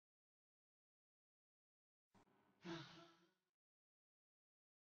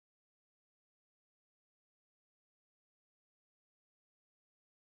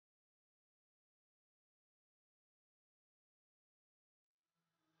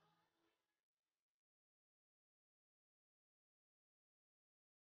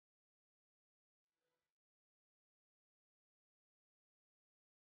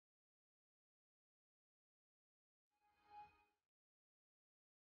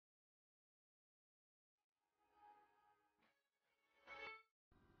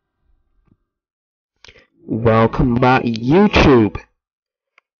Welcome back, YouTube,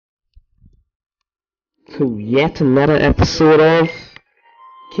 to yet another episode of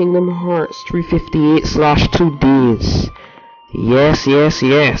Kingdom Hearts 358/2Ds. Yes.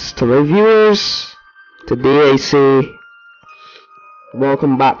 To my viewers, today I say,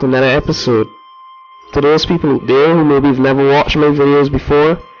 welcome back to another episode. To those people out there who maybe have never watched my videos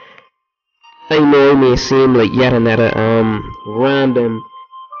before, I know it may seem like yet another random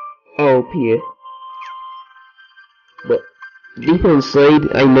LP, but deep inside,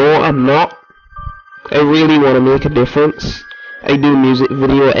 I know I'm not. I really want to make a difference. I do music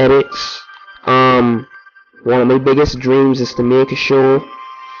video edits. One of my biggest dreams is to make a show.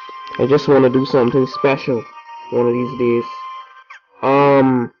 I just want to do something special one of these days.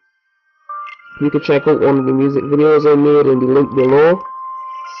 You can check out one of the music videos I made in the link below.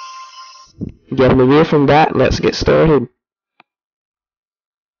 Getting away from that, let's get started.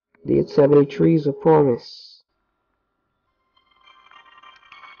 The 73 is a promise.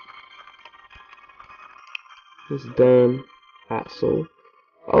 It's Dan Axel.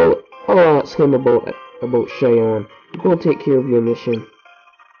 I'll ask him about Cheyenne. Go take care of your mission.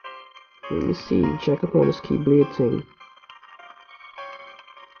 Let me see. Check up on his Keyblade thing.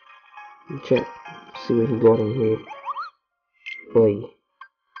 Check. See what he got in here. Boy.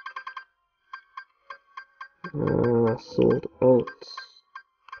 Sold out.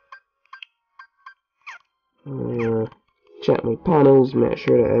 Check my panels. Make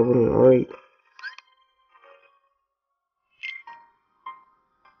sure that everything alright.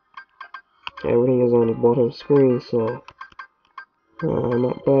 Everything is on the bottom screen, so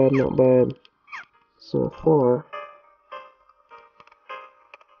not bad so far.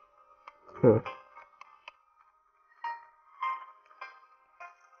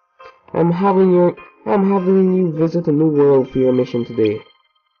 I'm having you visit a new world for your mission today.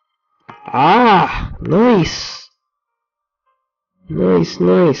 Ah, nice.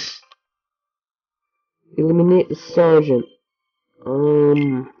 Eliminate the sergeant.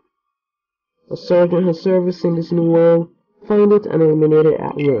 A sergeant has service in this new world. Find it and eliminate it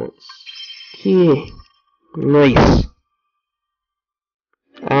at once. Okay. Nice.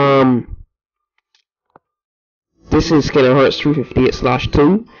 This is Kingdom Hearts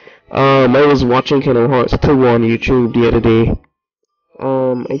 358/2. I was watching Kingdom Hearts 2 on YouTube the other day.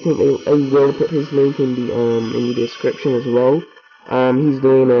 I think I will put his link in the description as well. He's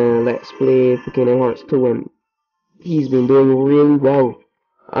doing a Let's Play for Kingdom Hearts 2 and he's been doing really well.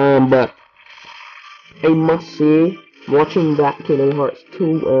 But I must say, watching that Kingdom Hearts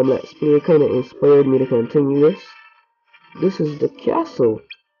 2 Let's Play kinda inspired me to continue this. This is the castle.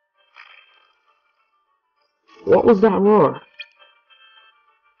 What was that roar?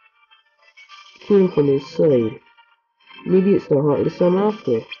 Came from this side. Maybe it's the Heartless I'm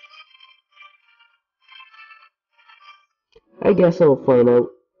after. I guess I'll find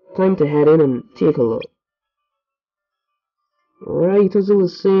out. Time to head in and take a look. Right, as I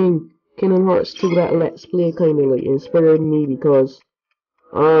was saying, Kingdom Hearts 2, that Let's Play kinda like inspired me because,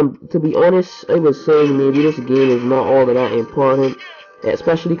 to be honest, I was saying maybe this game is not all that important,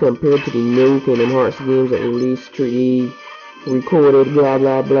 especially compared to the new Kingdom Hearts games that released 3D, recorded, blah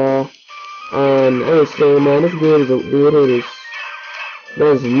blah blah. And I was saying, man, this game is outdated.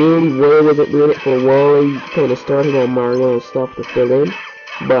 That's nearly where it was outdated for a while. I kinda started on Mario and stuff to fill in,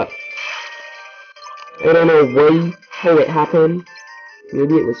 but I don't know how it happened.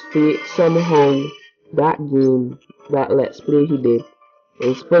 Maybe it was fate. Somehow that game, that Let's Play he did,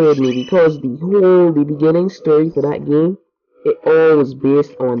 inspired me because the beginning story for that game, it all was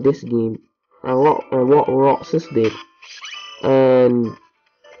based on this game and what Roxas did, and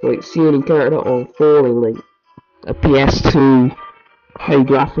like seeing the character unfolding like a PS2 high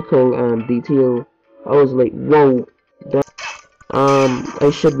graphical detail, I was like, whoa. I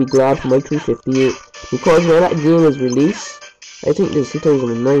should be glad for my 358 because when that game was released, I think this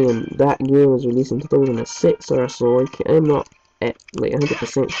 2009 and that game was released in 2006 or so. I'm not at like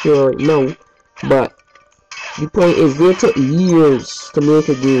 100% sure right now, but the point is they took years to make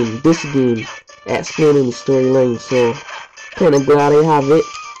a game, this game, explaining the storyline, so kinda glad I have it.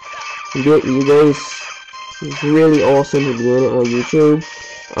 You guys, it's really awesome to be doing it on YouTube.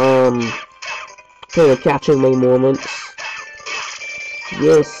 Kinda capturing my moments.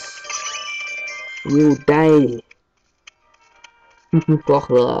 Yes, you die.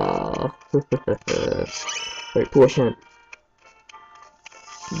 Right, portion.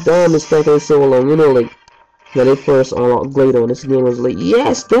 Damn, it's taking so long. You know, like when I first unlocked Glado, this game was like,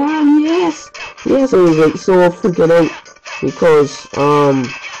 yes, damn, yes. I was like so freaking out because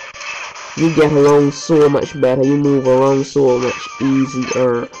you get along so much better. You move along so much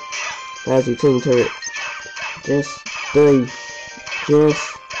easier as you think to it. Just die.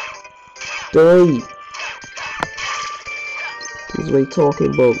 Just die. This is what he's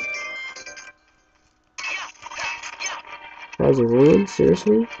talking about. Has it rained?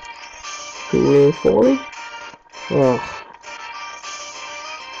 Seriously? Rain falling? Ugh.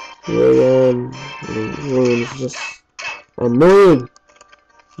 Rain is just annoying.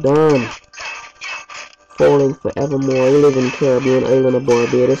 Damn. Falling forevermore. I live in the Caribbean island of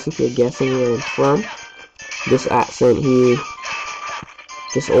Barbados, if you're guessing where I'm from. This accent here,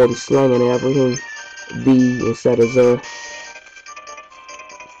 just all the slang and everything. B instead of the.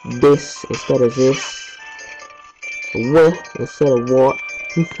 This instead of this. What instead of what.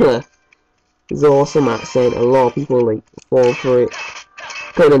 It's an awesome accent. A lot of people like fall for it.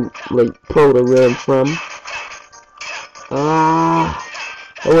 Kind of like proud of where I'm from. I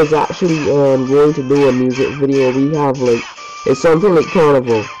was actually going to do a music video. We have like, it's something like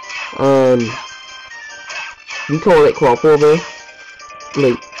carnival. We call it crop over.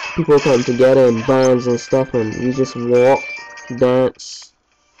 Like, people come together in bands and stuff, and we just walk, dance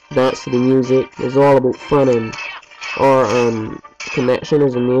to the music. It's all about fun and our connection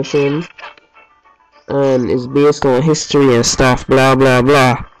as a nation, and it's based on history and stuff, blah blah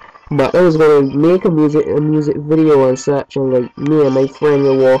blah. But I was gonna make a music video and such, and like me and my friend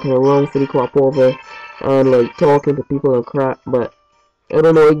were walking around for the crop over and like talking to people and crap, but I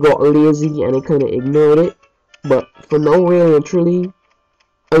don't know, it got lazy and I kinda ignored it. But for now, really and truly,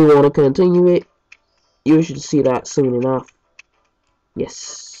 I wanna continue it. You should see that soon enough.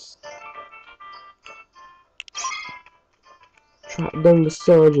 Yes. Track down the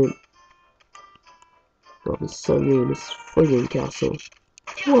sergeant. Got me somewhere in this friggin' castle.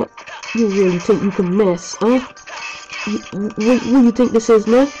 What? You really think you can mess, huh? What you think this is,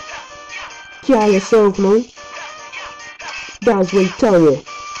 man? Kill yourself, man. That's what I tell you.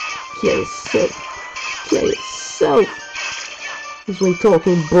 Kill yourself. Kill yourself. That's what I'm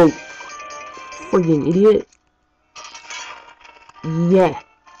talking about. Friggin' idiot. Yeah.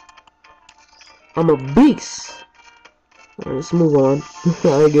 I'm a beast. Alright, let's move on.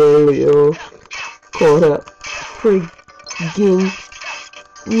 I get a little caught up. Friggin'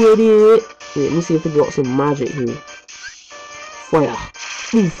 idiot. Wait, let me see if we got some magic here. Fire.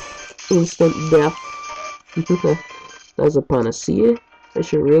 Oof. Instant death. That's a panacea. I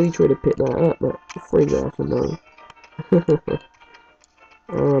should really try to pick that up, but frig off for now.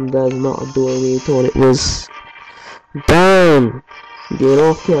 That's not a doorway I thought it was. Damn! Get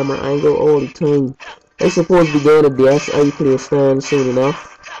off camera angle all the time. I suppose we going to death. I play a stand soon enough.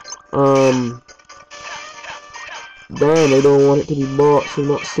 Damn, I don't want it to be bought, so I'm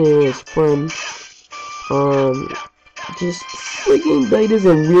not saying it's fun. Just freaking that is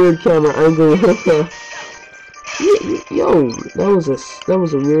a weird camera angle. Yo, that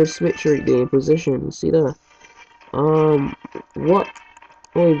was a weird switch right there in position. You see that? What?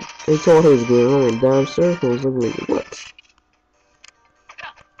 I thought he was going on in damn circles. I'm like, what?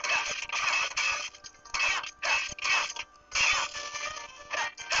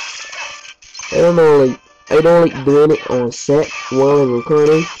 I don't know, like, I don't like doing it on set while I'm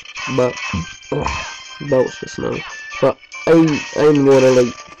recording, but belch just now. But I'm gonna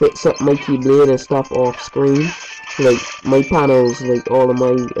like fix up my keyblade and stuff off screen, like my panels, like all of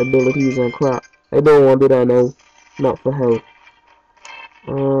my abilities and crap. I don't want to do that now, not for hell.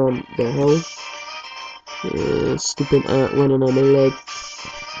 The hell? Stupid ant running on my leg.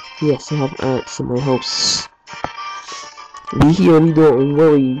 Yes, I have ants in my house. We here, we don't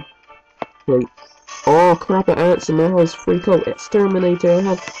worry. Like, oh crap, ants in my house, freak out, exterminator, I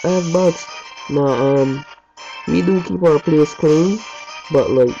have bugs. Nah, we do keep our place clean, but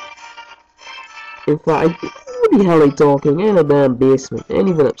like, in fact, what the hell are you talking? In a damn basement, ain't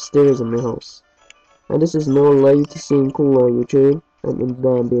even upstairs in my house. And this is no lie to seem cool on YouTube. I'm in the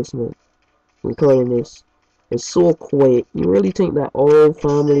damn basement, recording this. It's so quiet. You really think that all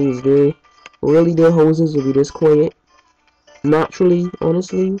families there, really their houses will be this quiet? Naturally,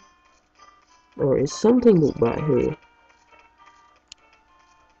 honestly? Or is something back here?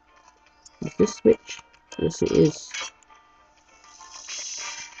 Is this switch? Yes, it is.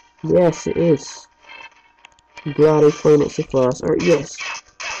 Yes, it is. I'm glad I find it so fast. Or yes.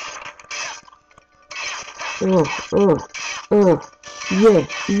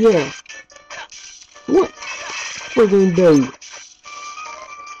 Yeah. What? Friggin' day.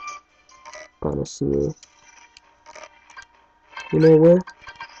 Panacea. You know what?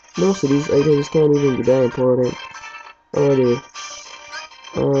 Most of these items can't even be that important. Are they?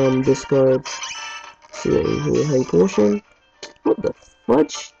 Discard. See what in here? High potion. What the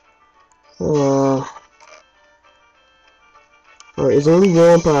fudge? Alright, there's only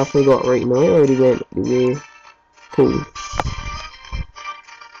one path I got right now. I already went the way. Cool.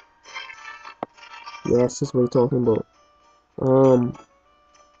 Yes, that's what we're talking about.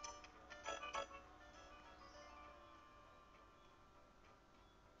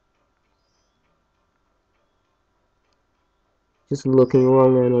 Just looking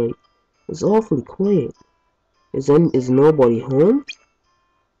around and like, it's awfully quiet. Is nobody home?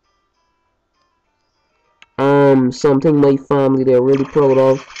 Something my family they're really proud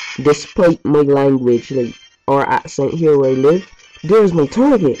of, despite my language, like our accent here where I live. There's my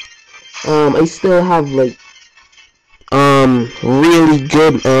target. I still have like really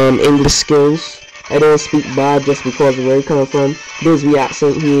good English skills. I don't speak bad just because of where I come from. There's the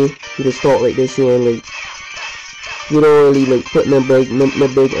accent here. You just talk like this here, and like you don't really like put my big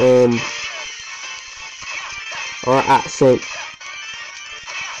our accent.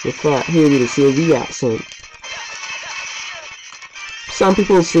 In fact, here we just hear the accent. Some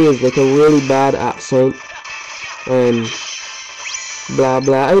people say it's like a really bad accent and blah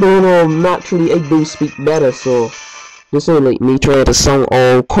blah. I don't know. Naturally, I do speak better, so this ain't like me trying to sound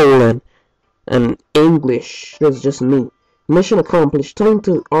all cool and English. That's just me. Mission accomplished. Time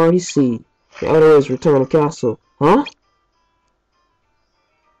to RDC. The other is return to castle. Huh?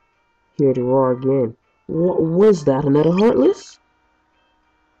 Here they are again. What was that? Another heartless?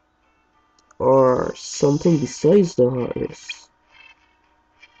 Or something besides the heartless?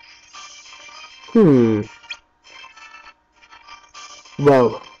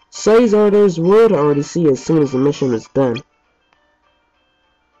 Well, size orders would already see as soon as the mission is done.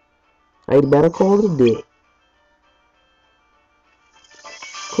 I'd better call it a day.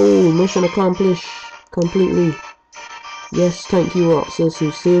 Cool, mission accomplished completely. Yes, thank you, Roxas.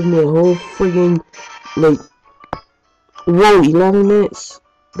 You saved me a whole frigging, like, whoa, 11 minutes.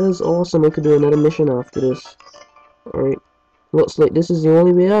 That's awesome. I could do another mission after this. Alright. Looks like this is the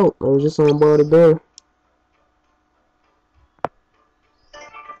only way out. I was just on board the door.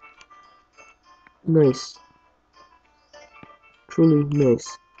 Nice. Truly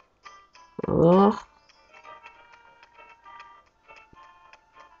nice. Ah.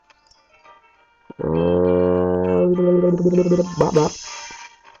 Bop bop.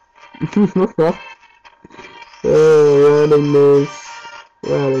 Oh, really nice.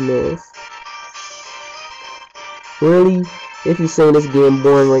 Really nice. Really? If you're saying this game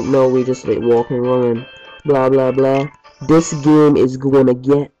boring right now, we just like walking around, blah blah blah. This game is gonna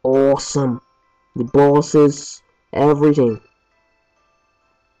get awesome. The bosses, everything.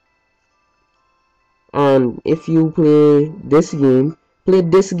 And if you play this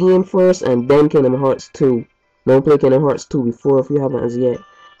game first and then Kingdom Hearts 2. Don't play Kingdom Hearts 2 before if you haven't as yet.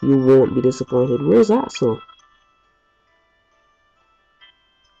 You won't be disappointed. Where's Axel?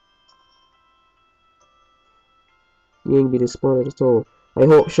 You ain't be disappointed at all. I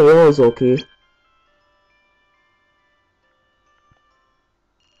hope Cheyenne's okay.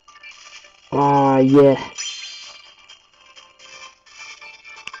 Ah, yeah.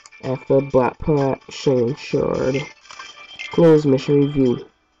 After Black Pat, Cheyenne Shard. Close mission review.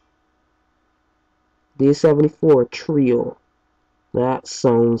 Day 74 Trio. That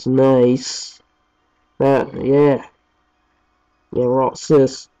sounds nice. Yeah. Yeah, rock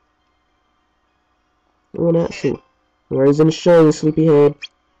sis. Oh, that's it. Rise and shine, sleepyhead.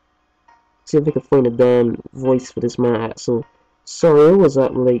 See if I can find a damn voice for this man, Axel. Sorry, I was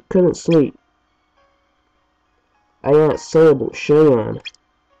up late. Couldn't sleep. I got say about Cheyenne.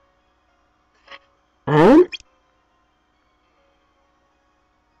 And?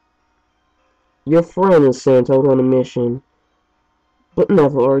 Your friend is sent out on a mission, but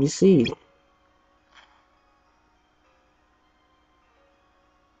never already see.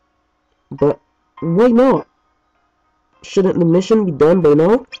 But why not? Shouldn't the mission be done by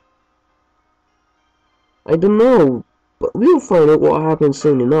now? I don't know, but we'll find out what happens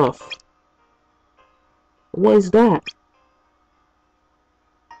soon enough. Why is that?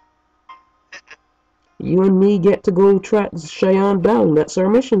 You and me get to go track Cheyenne down. That's our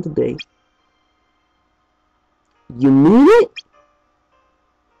mission today. You mean it?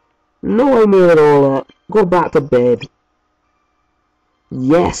 No, I mean it all up. Go back to bed.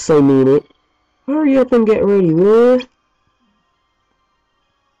 Yes, I mean it. Hurry up and get ready, will ya?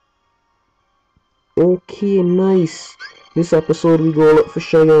 Okay, nice. This episode we go look for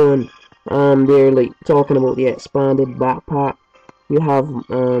Cheyenne. They're like talking about the expanded backpack. You have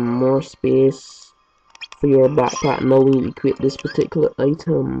more space for your backpack now when you equip this particular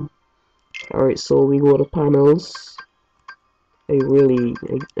item. Alright, so we go to panels. I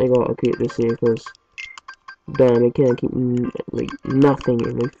gotta equip this here because damn, I can't keep like nothing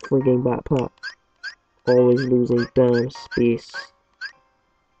in my frigging backpack. Always losing damn space.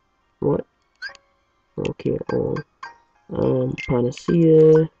 What? Okay, all.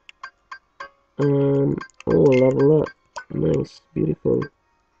 Panacea. Oh, level up. Nice, beautiful.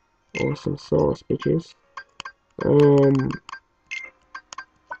 Awesome sauce, bitches.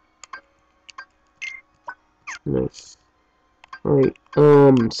 Nice. Alright,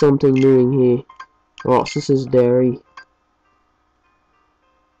 something new in here. Roxas's Dairy.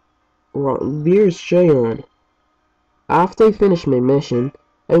 Beer's Cheyenne. After I finished my mission,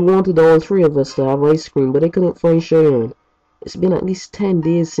 I wanted all three of us to have ice cream, but I couldn't find Cheyenne. It's been at least 10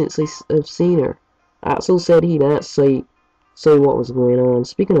 days since I've seen her. Axel said he'd say what was going on.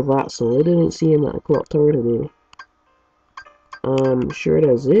 Speaking of Axel, I didn't see him at the clock tower today. Sure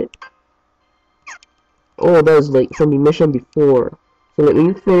that's it. Oh, that's like from the mission before. So like when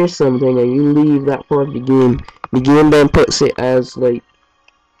you finish something and you leave that part of the game then puts it as like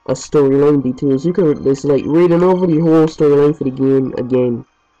a storyline details. You can it's like reading over the whole storyline for the game again.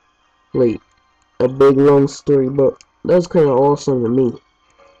 Like a big long story, but that's kinda awesome to me.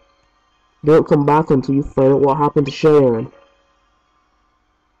 Don't come back until you find out what happened to Cheyenne.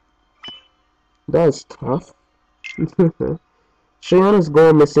 That's tough. Cheyenne is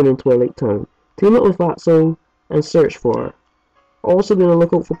gone missing in Twilight Town. Team up with Fatso and search for her. Also be on the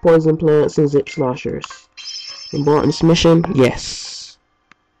lookout for poison plants and zip slashers. Embark on this mission? Yes.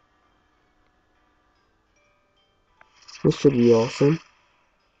 This should be awesome.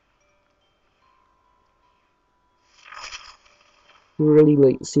 Really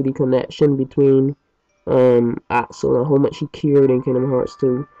like see the connection between Axel and how much he cared in Kingdom Hearts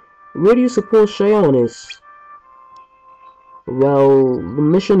 2. Where do you suppose Cheyenne is? Well, the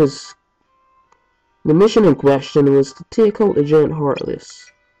mission in question was to take out the giant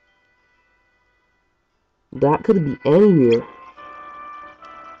Heartless. That could be anywhere.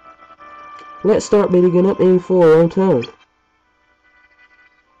 Let's start by digging up info around town.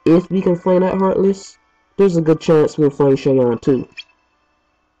 If we can find that Heartless, there's a good chance we'll find Cheyenne too.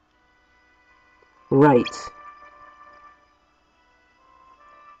 Right.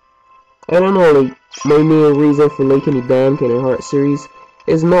 I don't know, like, my main reason for liking the damn Kingdom Hearts series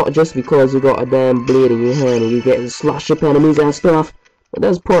is not just because you got a damn blade in your hand and you get to slash up enemies and stuff, but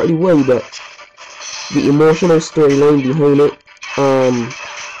that's partly why, but the emotional storyline behind it,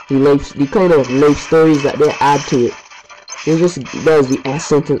 the kind of life stories that they add to it, that's the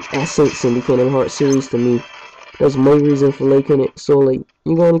essence in the Kingdom Hearts series to me. That's my reason for liking it. So, like,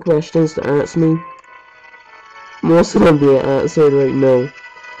 you got any questions to ask me? Most of them being answered right now.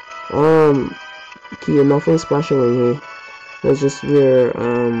 Okay, nothing special in here. That's just where,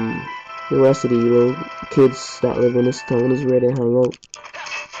 the rest of the little kids that live in this town is ready to hang out.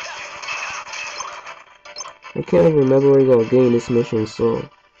 I can't remember where I got again this mission, so...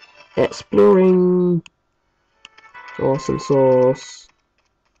 Exploring... Awesome sauce.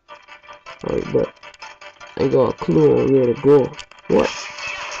 Alright, but... I got a clue on where to go. What?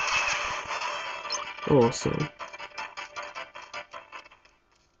 Awesome.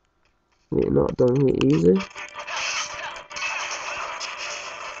 We're not done here easy.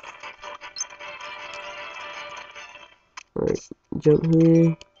 Alright, jump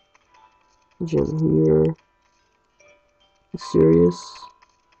here. Jump here. You serious?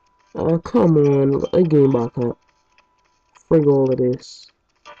 Oh, come on. I game back up. Frig all of this.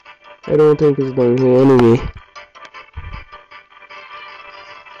 I don't think it's done here anyway.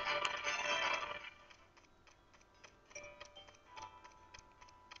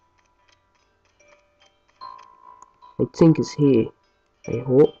 I think it's here. I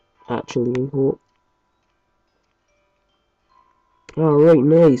hope. Actually, I hope. Alright,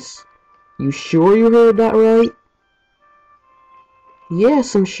 nice. You sure you heard that right?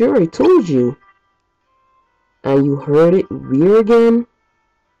 Yes, I'm sure I told you. And you heard it where again?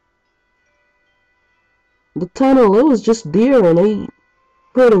 The tunnel, it was just there and I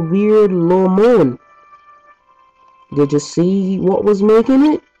heard a weird low moan. Did you see what was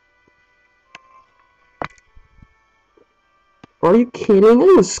making it? Are you kidding?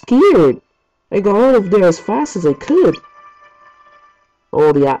 I was scared. I got out of there as fast as I could.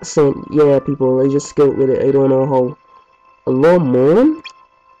 Oh, the accent. Yeah, people, I just skipped with it. I don't know how. A low moan?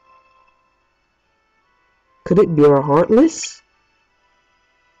 Could it be our Heartless?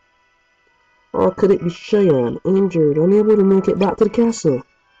 Or could it be Cheyenne, injured, unable to make it back to the castle?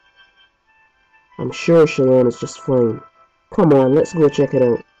 I'm sure Cheyenne is just fine. Come on, let's go check it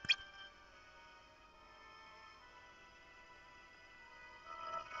out.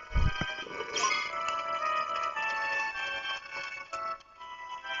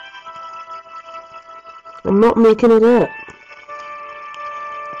 I'm not making it up.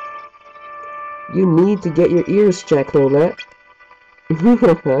 You need to get your ears checked, all that.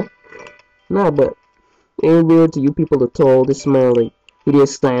 Nah, but Ain't weird to you people at all. This man, like, he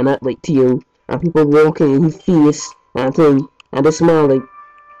just stand up, like, to you, and people walking in his face, and thing, and this man,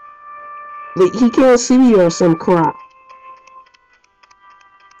 like, he can't see you or some crap.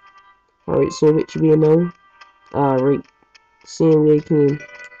 Alright, so which way now? Right, same way I came.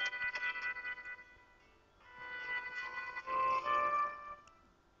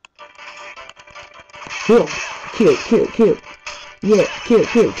 Kill, kill, kill, kill. Yeah, kill,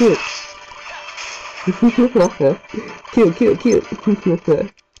 kill, kill. Kill, kill, kill.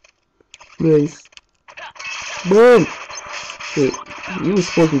 Nice. Burn! Wait, you was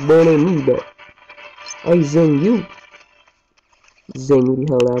supposed to be burning me, but I zing you. Zing, where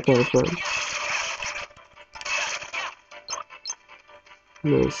the hell that come from?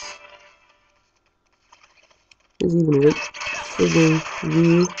 Nice. There's even right friggin'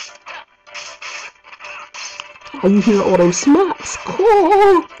 you. Oh, you hear all them smacks?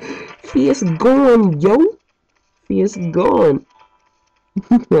 Oh, face gone, yo. Face gone.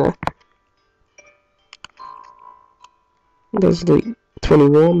 That's like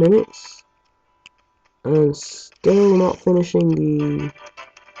 21 minutes. I'm still not finishing the...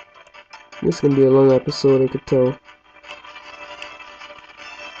 This is gonna be a long episode, I could tell.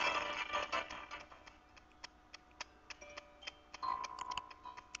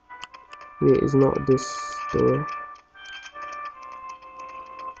 Wait, it's not this door.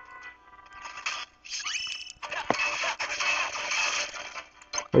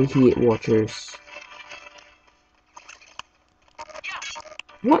 I hate watchers.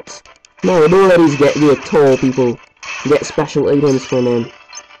 What? No, don't let these get real tall people. Get special items from them.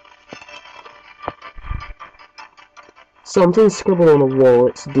 Something scribbled on the wall.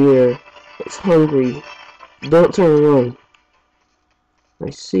 It's there. It's hungry. Don't turn around. I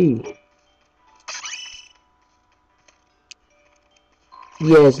see.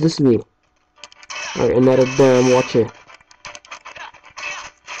 Yes, this way. Alright, another damn watcher.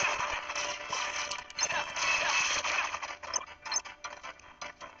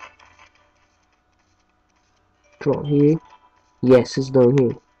 Drop here. Yes, it's down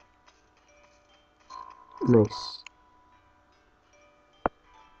here. Nice.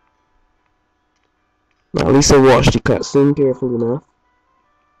 Now, at least I watched the cutscene carefully enough.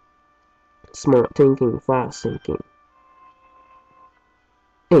 Smart thinking, fast thinking.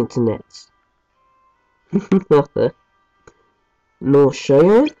 Internet. No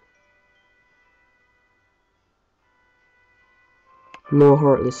Cheyenne? No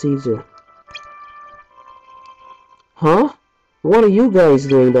Heartless Caesar. Huh? What are you guys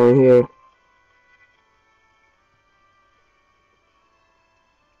doing down here?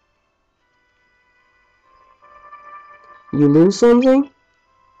 You lose something?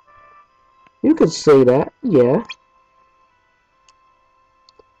 You could say that, yeah.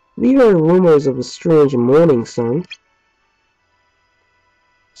 We heard rumors of a strange morning, son.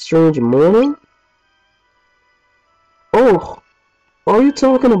 Strange morning? Oh, are you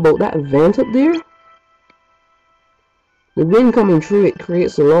talking about that vent up there? The wind coming through it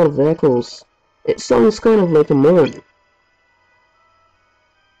creates a lot of echoes. It sounds kind of like a moan.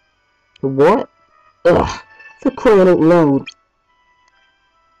 What? Ugh, for crying out loud.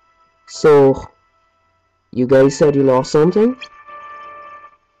 So, you guys said you lost something?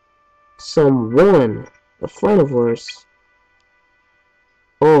 Someone, a friend of ours.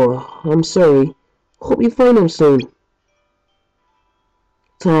 Oh, I'm sorry. Hope you find him soon.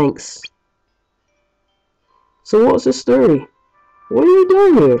 Thanks. So what's the story? What are you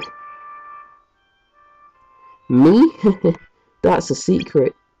doing here? Me? That's a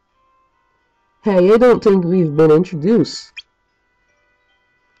secret. Hey, I don't think we've been introduced.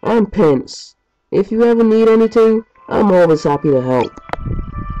 I'm Pence. If you ever need anything, I'm always happy to help.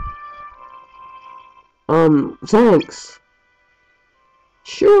 Thanks.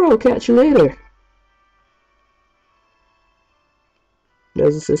 Sure, I'll catch you later.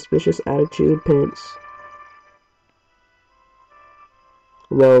 There's a suspicious attitude, Pence.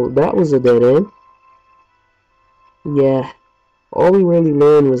 Well, that was a dead end. Yeah, all we really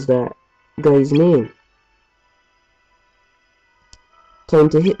learned was that guy's name. Time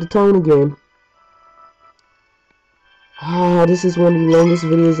to hit the town again. Ah, this is one of the longest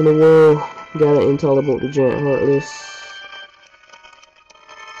videos in the world. Got an intel about the giant heartless.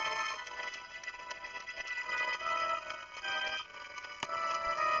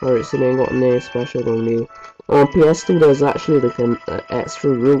 Alright, so they ain't got anything special on me. On PS2, there's actually like an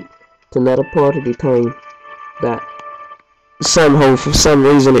extra route to another part of the town that somehow, for some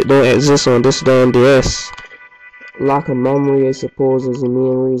reason, it don't exist on this damn DS. Lack of memory, I suppose, is the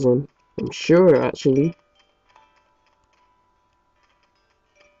main reason. I'm sure, actually.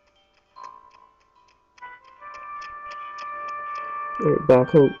 Alright,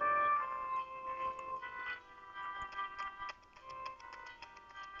 back out.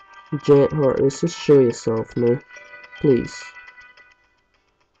 Giant heart, let's just show yourself, man. Please.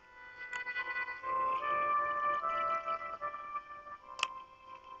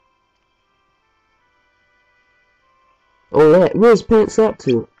 Oh, where's Pence up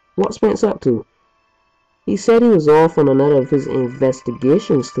to? What's Pence up to? He said he was off on another of his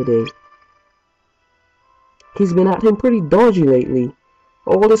investigations today. He's been acting pretty dodgy lately.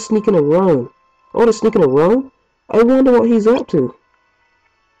 All this sneaking around. All this sneaking around? I wonder what he's up to.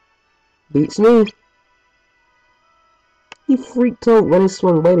 Beats me. He freaked out when he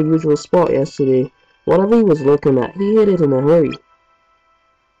swung by the usual spot yesterday. Whatever he was looking at, he hit it in a hurry.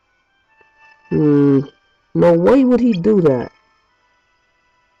 Now why would he do that?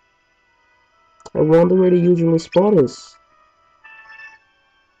 I wonder where the usual spot is.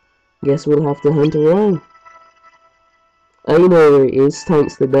 Guess we'll have to hunt around. I know where it is,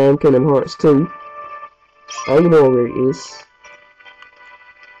 thanks to damn Kingdom Hearts 2. I know where it is.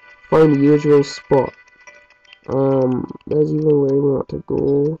 Find the usual spot. That's even where we want to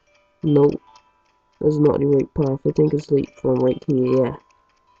go. Nope. That's not the right path. I think it's like from right here, yeah.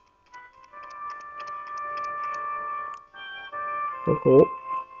 Oh.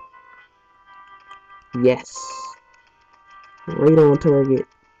 Yes. Right on target.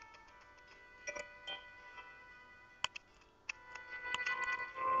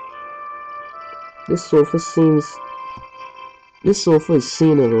 This sofa is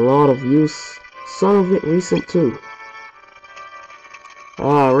seen a lot of use. Some of it recent too.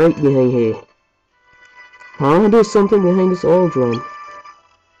 Ah, right behind here. Huh? There's something behind this oil drum.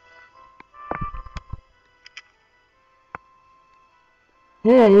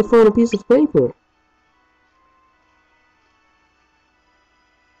 Hey, I found a piece of paper.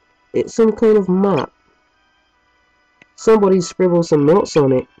 It's some kind of map. Somebody scribbled some notes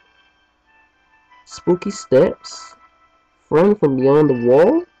on it. Spooky steps. Friend from beyond the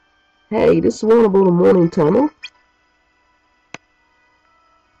wall. Hey, this one about a morning tunnel?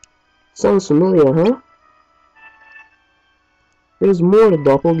 Sounds familiar, huh? There's more to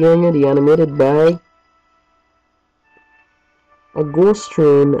Doppelganger, the animated bag. A ghost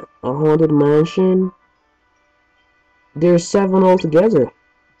train, a haunted mansion. There's 7 altogether.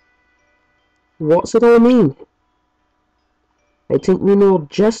 What's it all mean? I think we know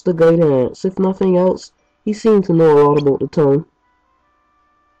just the guy to ask. If nothing else, he seemed to know a lot about the town.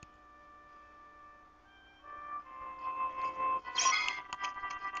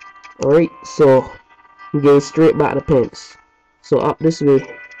 Alright, so we go straight back to Pence. So up this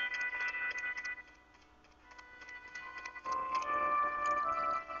way.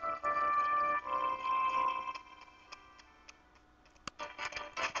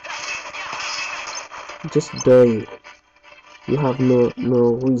 Just die. You have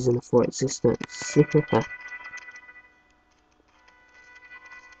no reason for existence.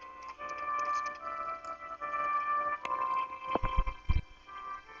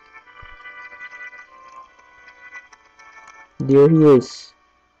 There he is.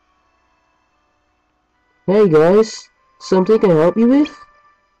 Hey guys, something I can help you with?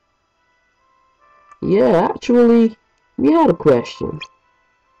 Yeah, actually, we had a question.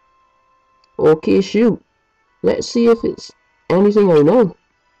 Okay, shoot. Let's see if it's anything I know.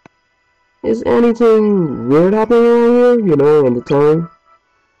 Is anything weird happening around here, you know, in the town?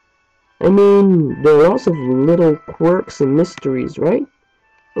 I mean, there are lots of little quirks and mysteries, right?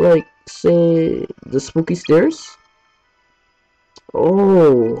 Like, say, the spooky stairs?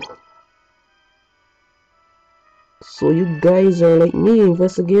 Oh, so you guys are like me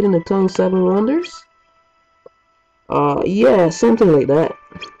investigating the town's 7 wonders? Yeah, something like that.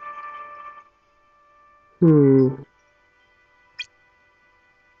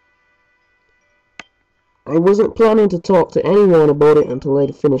 I wasn't planning to talk to anyone about it until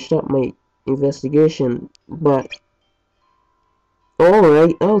I'd finished up my investigation, but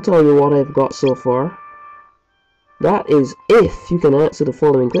alright, I'll tell you what I've got so far. That is if you can answer the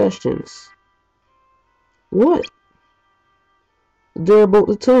following questions. What? They're about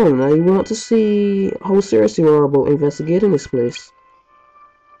the town. I want to see how serious you are about investigating this place.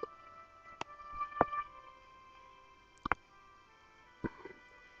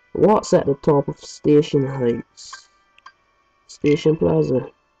 What's at the top of Station Heights? Station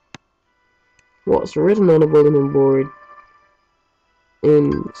Plaza. What's written on the bulletin board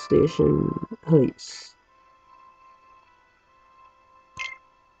in Station Heights?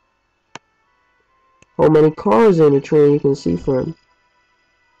 How many cars in the train you can see from?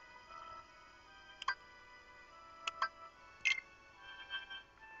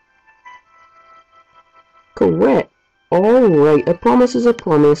 Correct. Alright, a promise is a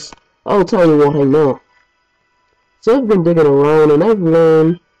promise. I'll tell you what I know. So I've been digging around and I've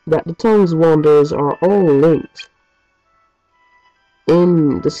learned that the tongue's wonders are all linked.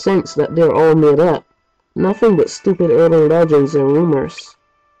 In the sense that they're all made up. Nothing but stupid urban legends and rumors.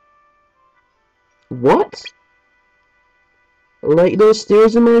 What? Like those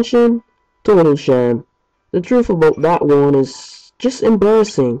stairs you mentioned? Total sham. The truth about that one is just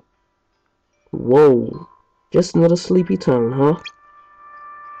embarrassing. Whoa. Just another sleepy tongue, huh?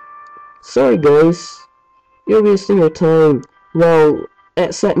 Sorry guys. You're wasting your time. Well,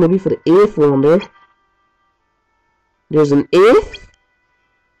 except maybe for the 8th wonder. There's an 8th?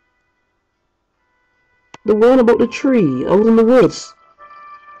 The one about the tree, out in the woods.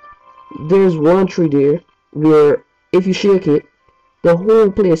 There's one tree there, where, if you shake it, the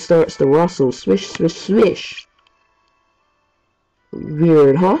whole place starts to rustle. Swish, swish, swish.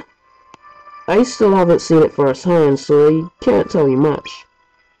 Weird, huh? I still haven't seen it firsthand, so I can't tell you much.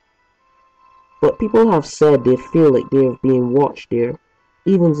 But people have said they feel like they're being watched there,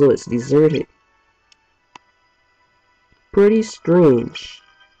 even though it's deserted. Pretty strange.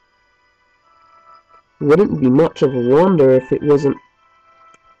 Wouldn't be much of a wonder if it wasn't.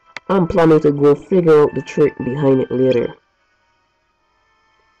 I'm planning to go figure out the trick behind it later.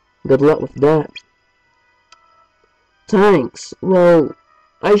 Good luck with that. Thanks. Well,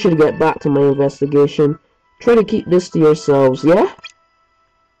 I should get back to my investigation. Try to keep this to yourselves, yeah?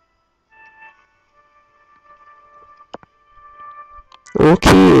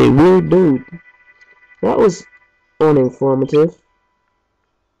 Okay, weird dude. That was uninformative.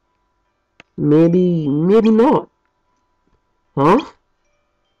 Maybe not. Huh?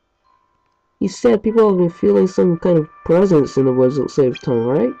 He said people have been feeling some kind of presence in the woods outside of town,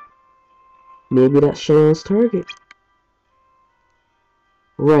 right? Maybe that's Cheyenne target.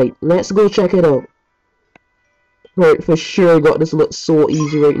 Right, let's go check it out. Right, for sure, got this look so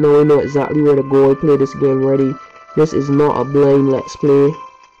easy right now. I know exactly where to go. I play this game ready. This is not a blind let's play.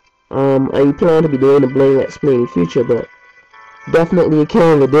 I plan to be doing a blind let's play in the future, but definitely a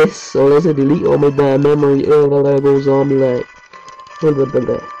can with this. So let's delete all my bad memory. That goes on me like. Blah, blah, blah,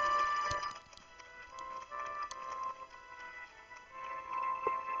 blah.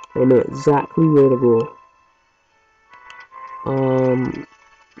 I know exactly where to go.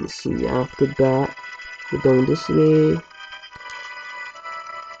 Let's see, after that, we're going this way.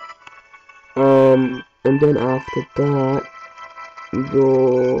 And then after that, we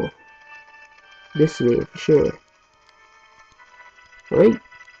go this way for sure. Right?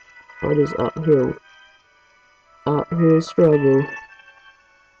 Or just uphill. Uphill struggle.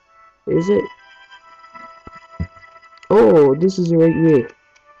 Is it? Oh, this is the right way.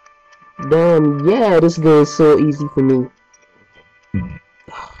 Damn, yeah, this game is so easy for me.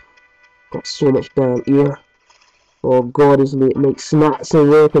 Got so much damn ear. Oh god, this late makes snacks ain't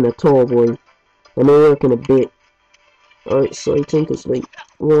working at all, boy. I'm not working a bit. Alright, so I think it's like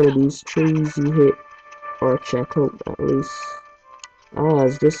one of these trees you hit or check out at least. Ah,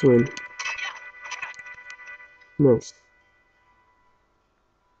 it's this one. Nice.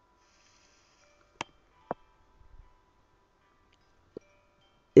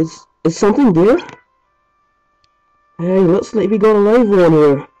 Is something there? Hey, looks like we got a live one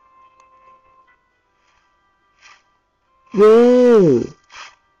here. Yay!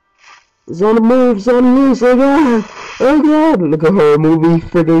 It's on the move, it's on the loose, oh god! Oh god! Look at her movie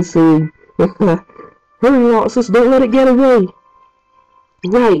friggin' scene. Hurry, Oxus, don't let it get away!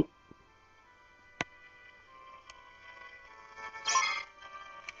 Right!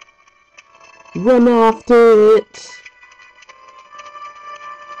 Run after it!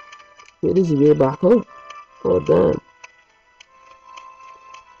 Where does he get back up? Oh damn.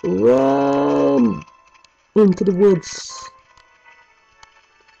 Run! Into the woods.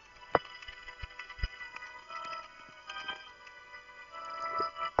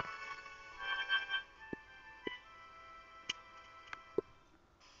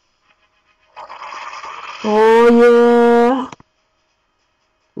 Oh yeah!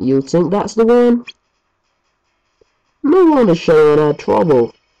 You think that's the one? No wonder Cheyenne had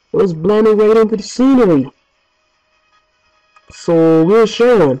trouble. It was blending right into the scenery. So where's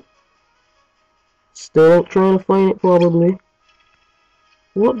Cheyenne? Still trying to find it probably.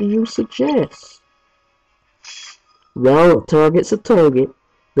 What do you suggest? Well, a target's a target.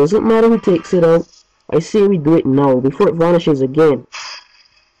 Doesn't matter who takes it out. I say we do it now, before it vanishes again.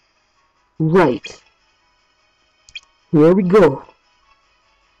 Right. Here we go.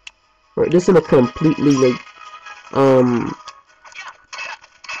 Right, this is a completely like,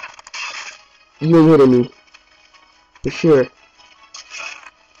 you ain't hitting me. For sure.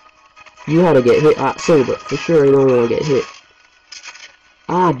 You had to get hit at silver. For sure you don't want to get hit.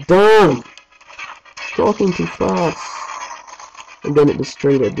 Ah, damn! Talking too fast. And then it just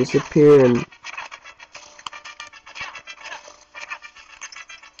straight up disappear and...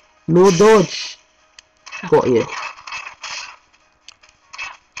 No dodge! Got you.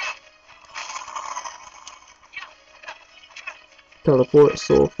 Teleport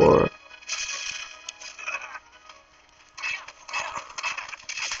so far.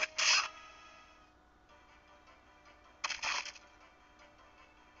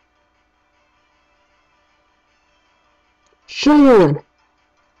 Cheyenne!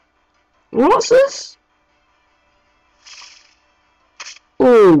 What's this?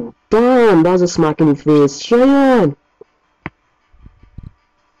 Oh, damn, that's a smack in the face. Cheyenne!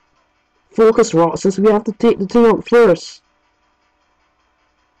 Focus, Roxas, we have to take the thing out first.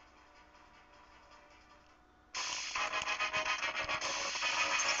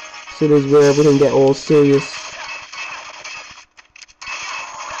 So this is where everything get all serious.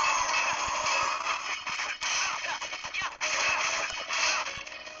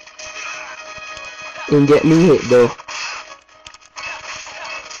 And get me hit though.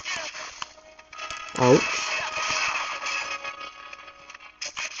 Ouch.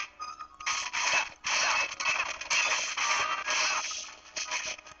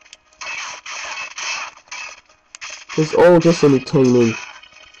 It's all just entertaining.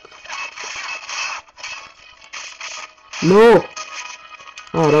 No!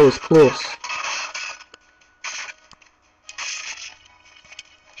 Oh, that was close.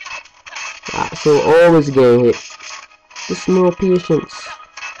 So always getting hit. Just more patience.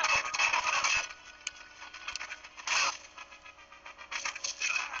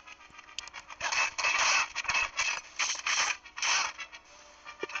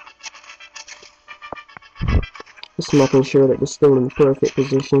 Just making sure that they're still in the perfect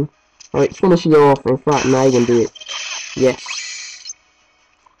position. Alright, finish it off. In fact, now you can do it. Yes.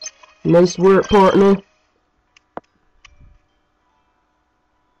 Nice work, partner.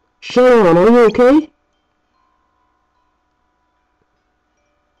 Sharon, are you okay?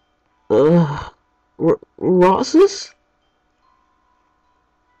 Roxas?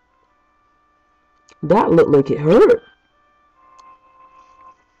 That looked like it hurt.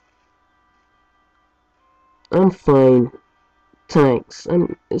 I'm fine. Thanks.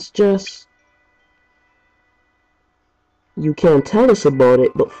 It's just... You can tell us about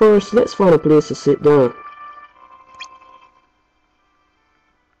it, but first, let's find a place to sit down.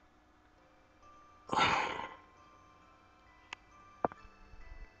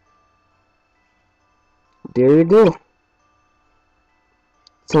 There you go.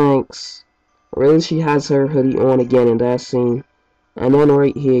 Thanks. Really, she has her hoodie on again in that scene. And then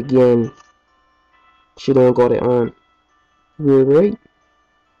right here again, she don't got it on. We're right.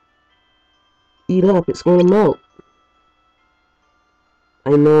 Eat up, it's gonna melt. I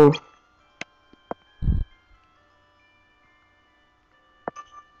know.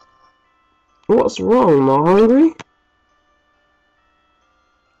 What's wrong? Not hungry?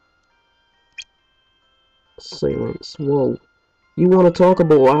 Silence. Whoa. You want to talk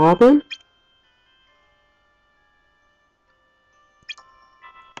about what happened?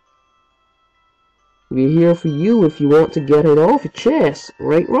 We're here for you if you want to get it off your chest.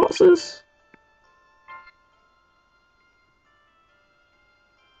 Right, Roxas?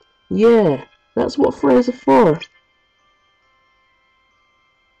 Yeah, that's what friends are for.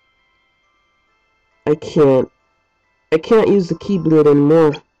 I can't use the keyblade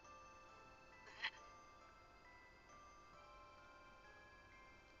anymore.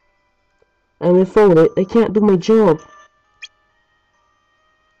 And without it, I can't do my job.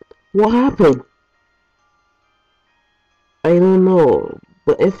 What happened? I don't know,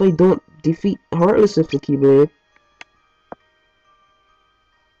 but if I don't defeat Heartless with the keyblade,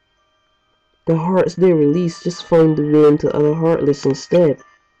 the hearts they release just find the way into other Heartless instead.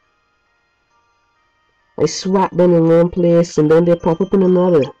 I swap them in one place and then they pop up in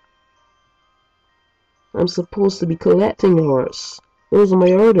another. I'm supposed to be collecting hearts. Those are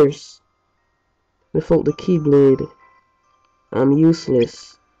my orders. Without the keyblade, I'm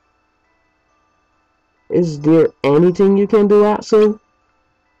useless. Is there anything you can do, Axel?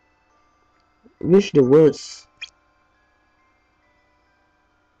 Wish there was.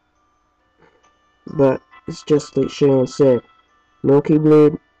 But it's just like Sharon said. No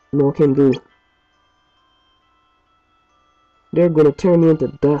keyblade, no can do. They're gonna turn me into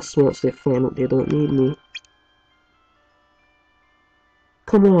dust once they find out they don't need me.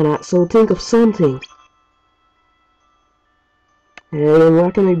 Come on, Axel, think of something. Hey, I'm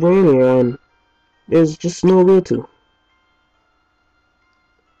racking my brain here and there's just no way to.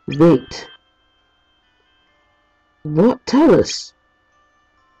 Wait. What? Tell us.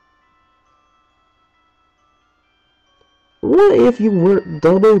 What if you work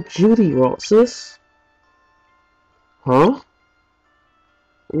double duty, Roxas? Huh?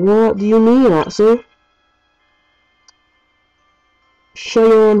 What do you mean, Axel?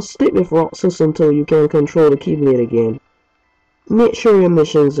 Cheyenne, stick with Roxas until you can control the Keyblade again. Make sure your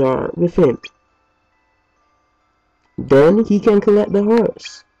missions are with him. Then he can collect the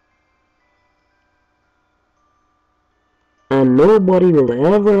hearts. And nobody will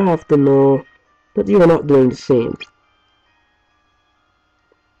ever have to know that you are not doing the same.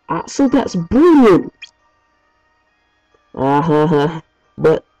 Axel, that's brilliant! Ah,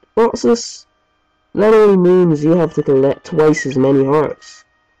 but Roxas, that only means you have to collect twice as many hearts.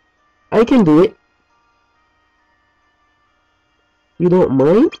 I can do it. You don't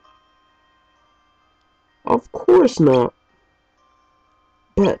mind? Of course not.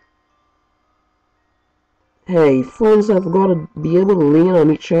 But, hey, friends have got to be able to lean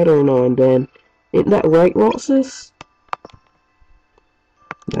on each other now and then. Ain't that right, Roxas?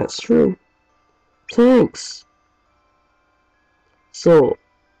 That's true. Thanks. So,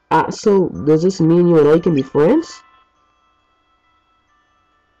 Axel, does this mean you and I can be friends?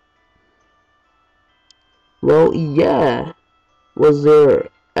 Well, yeah. Was there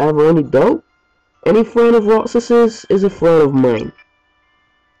ever any doubt? Any friend of Roxas's is a friend of mine.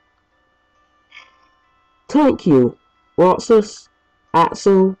 Thank you, Roxas.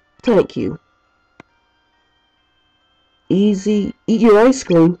 Axel, thank you. Easy, eat your ice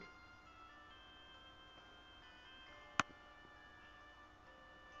cream.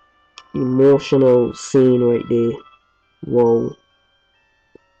 Emotional scene right there. Whoa.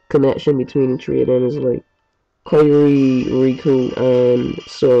 Connection between the three of them is like Kairi, Riku, and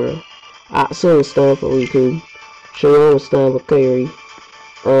Sora. Axel was stand for Riku. Cheyenne was stand for Kairi.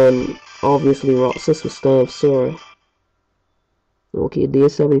 And obviously Roxas was stand for Sora. Okay, day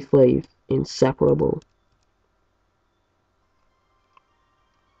 75. Inseparable.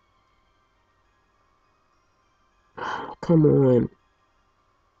 Come on.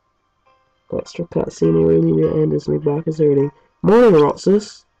 Extra cutscene really need to end as my back is hurting. Morning,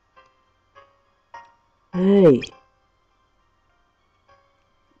 Roxas. Hey.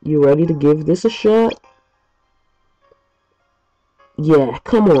 You ready to give this a shot? Yeah,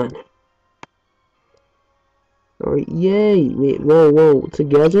 come on. Alright, yay. Wait, whoa.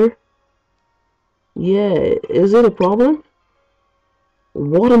 Together? Yeah, is it a problem?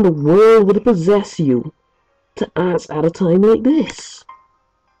 What in the world would possess you to ask at a time like this?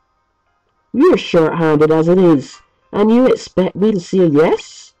 You're short-handed as it is, and you expect me to say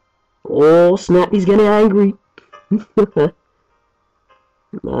yes? Oh, Snappy's getting angry.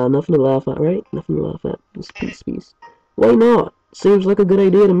 Nah, nothing to laugh at, right? Nothing to laugh at. Just peace. Why not? Seems like a good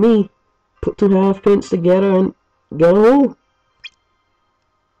idea to me. Put two half pins together and get a hole.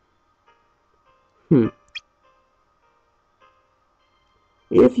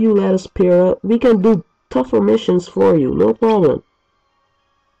 If you let us pair up, we can do tougher missions for you, no problem.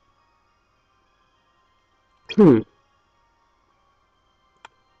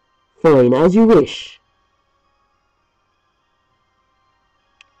 Fine, as you wish.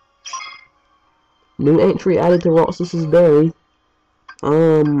 New entry added to Roxas's diary.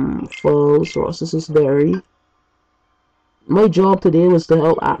 Folks, Roxas's diary. My job today was to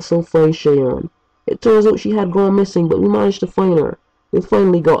help Axel find Cheyenne. It turns out she had gone missing, but we managed to find her. We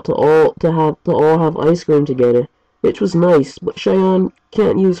finally got to all have ice cream together, which was nice, but Cheyenne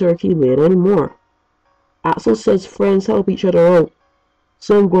can't use her Keyblade anymore. Axel says friends help each other out,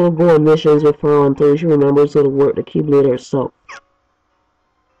 so I'm gonna go on missions with her until she remembers how to work the Keyblade herself.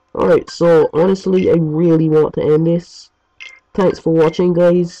 Alright, so honestly, I really want to end this. Thanks for watching,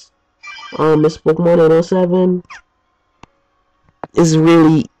 guys. Miss Pokemon 807. It's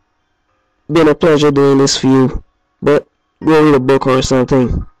really been a pleasure doing this for you, but go read a book or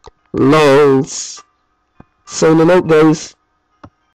something. Lols. Signing out, guys.